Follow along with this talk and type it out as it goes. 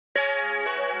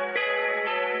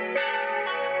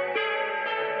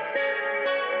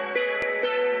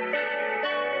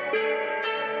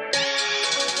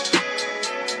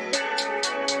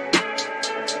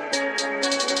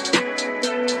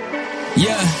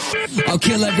Yeah, I'll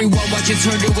kill everyone, watch it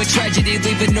turn to a tragedy,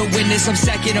 leaving no witness. I'm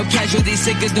stacking up casualties,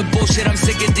 sick of the bullshit, I'm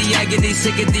sick of the agony,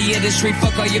 sick of the industry.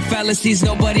 Fuck all your fallacies,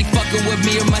 nobody fucking with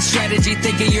me or my strategy.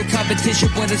 Thinking your competition,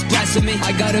 boy, that's blasphemy.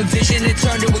 I got a vision that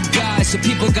turned to a god, so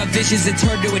people got visions that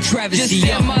turned to a travesty. Just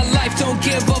live my life, don't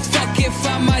give a fuck if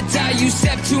I might die. You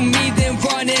step to me, then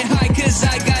run and hide, cause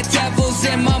I got devils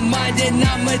in my mind and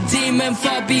I'm a demon,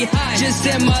 fall behind. Just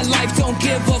in my life, don't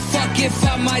give a fuck if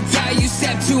I might die. You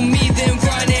step to me, then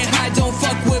run and hide, don't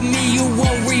fuck with me, you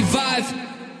won't revive.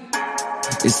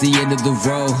 It's the end of the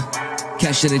road,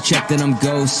 cash in a check, then I'm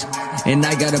ghost. And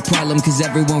I got a problem cause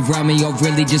everyone around me all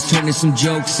really just turning some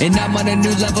jokes. And I'm on a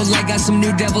new level, I got some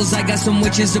new devils, I got some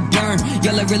witches to burn.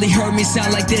 Y'all that really heard me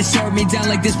sound like this, heard me down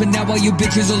like this, but now all you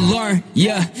bitches will learn.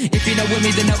 Yeah, if you're not with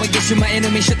me then now I guess you're my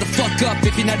enemy, shut the fuck up.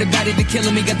 If you're not about even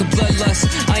killing me, got the bloodlust.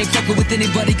 I ain't fucking with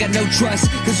anybody, got no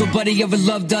trust, cause nobody ever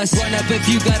loved us. Run up if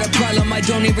you got a problem, I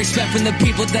don't need respect from the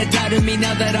people that doubted me.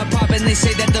 Now that I'm popping, they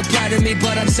say that they're proud of me,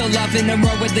 but I'm still laughing and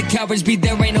run with the cowards be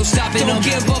there, ain't no stopping them. Don't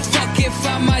give a fuck if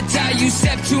I might die. You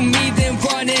step to me, then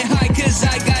run and hide, cause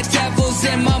I got devils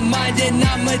in my mind and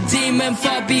I'm a demon,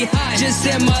 fall behind. Just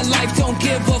in my life, don't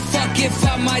give a fuck if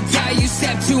I might die. You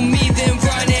step to me, then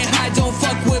run and hide, don't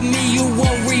fuck with me, you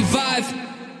won't revive.